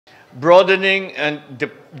broadening and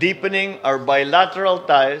deepening our bilateral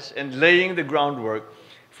ties and laying the groundwork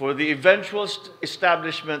for the eventual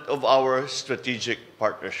establishment of our strategic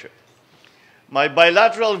partnership. My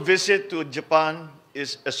bilateral visit to Japan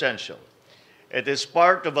is essential. It is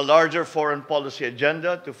part of a larger foreign policy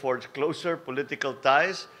agenda to forge closer political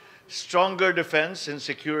ties, stronger defense and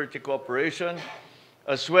security cooperation,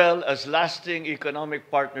 as well as lasting economic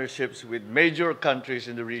partnerships with major countries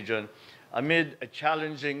in the region amid a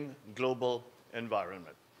challenging global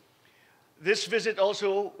environment. This visit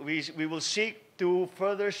also, we will seek to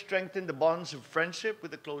further strengthen the bonds of friendship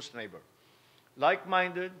with a close neighbor,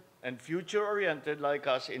 like-minded and future-oriented like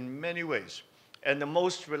us in many ways, and the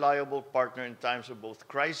most reliable partner in times of both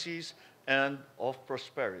crises and of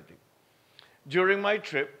prosperity. During my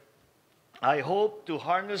trip, I hope to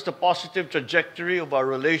harness the positive trajectory of our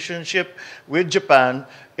relationship with Japan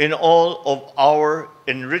in all of our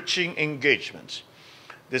enriching engagements.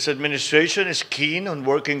 This administration is keen on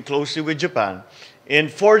working closely with Japan in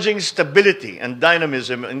forging stability and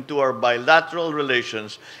dynamism into our bilateral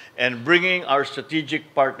relations and bringing our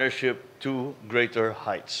strategic partnership to greater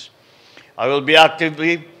heights. I will be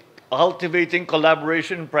actively cultivating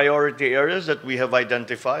collaboration in priority areas that we have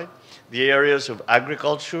identified, the areas of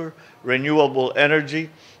agriculture, renewable energy,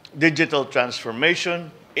 digital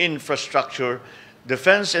transformation, infrastructure,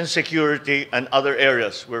 defense and security, and other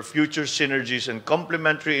areas where future synergies and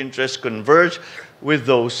complementary interests converge with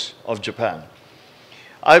those of Japan.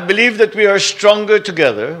 I believe that we are stronger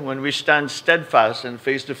together when we stand steadfast and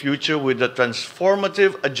face the future with a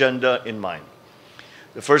transformative agenda in mind.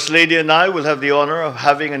 The First Lady and I will have the honor of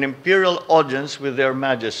having an imperial audience with their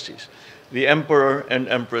Majesties, the Emperor and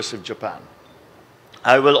Empress of Japan.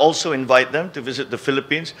 I will also invite them to visit the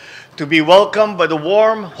Philippines to be welcomed by the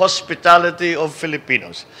warm hospitality of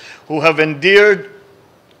Filipinos who have endeared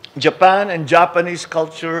Japan and Japanese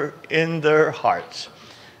culture in their hearts.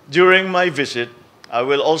 During my visit, I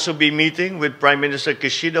will also be meeting with Prime Minister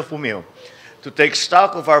Kishida Fumio to take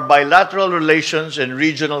stock of our bilateral relations and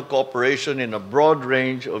regional cooperation in a broad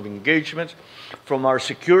range of engagements, from our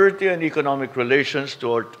security and economic relations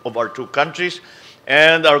of our two countries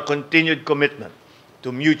and our continued commitment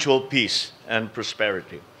to mutual peace and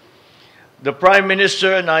prosperity. The Prime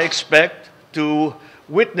Minister and I expect to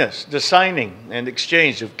witness the signing and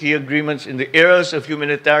exchange of key agreements in the areas of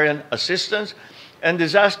humanitarian assistance and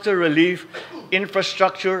disaster relief,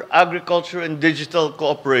 infrastructure, agriculture, and digital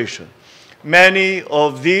cooperation. Many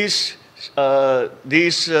of these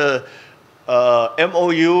MOUs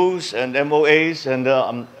and MOAs and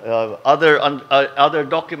other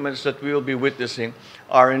documents that we will be witnessing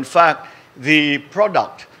are in fact the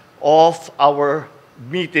product of our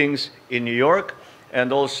meetings in New York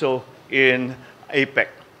and also in APEC.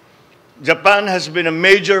 Japan has been a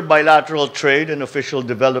major bilateral trade and official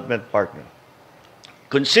development partner,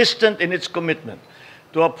 consistent in its commitment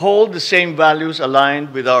to uphold the same values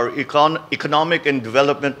aligned with our economic and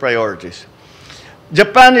development priorities.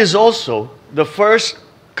 Japan is also the first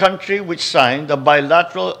country which signed a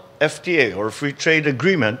bilateral FTA, or free trade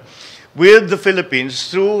agreement, with the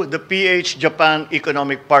Philippines through the PH-Japan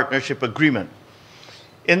Economic Partnership Agreement.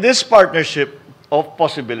 In this partnership of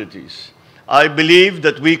possibilities, I believe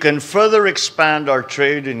that we can further expand our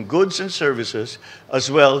trade in goods and services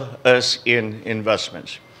as well as in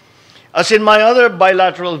investments. As in my other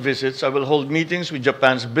bilateral visits, I will hold meetings with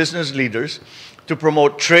Japan's business leaders to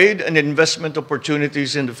promote trade and investment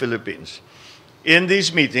opportunities in the Philippines. In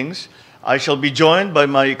these meetings, I shall be joined by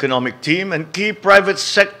my economic team and key private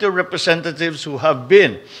sector representatives who have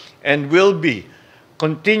been and will be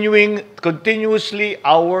continuously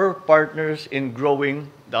our partners in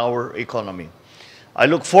growing our economy. I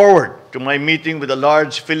look forward to my meeting with a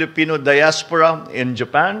large Filipino diaspora in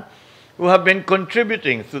Japan who have been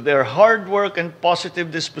contributing through their hard work and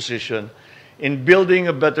positive disposition in building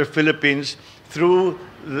a better Philippines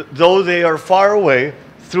though they are far away,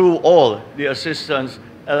 through all the assistance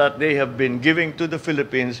that they have been giving to the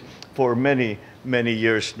Philippines for many, many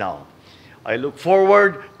years now. I look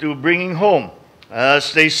forward to bringing home,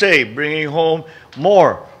 as they say, bringing home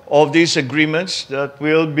more of these agreements that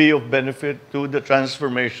will be of benefit to the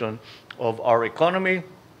transformation of our economy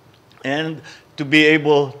and to be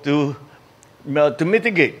able to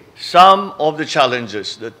mitigate some of the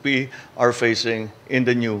challenges that we are facing in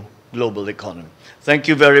the new global economy. Thank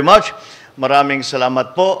you very much. Maraming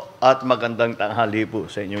salamat po at magandang tanghali po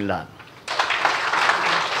sa inyong lahat.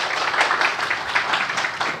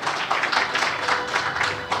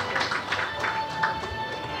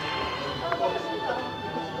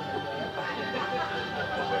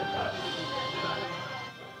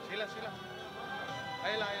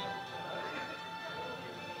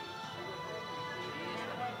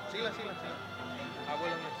 Sila. Habol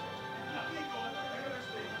lang na.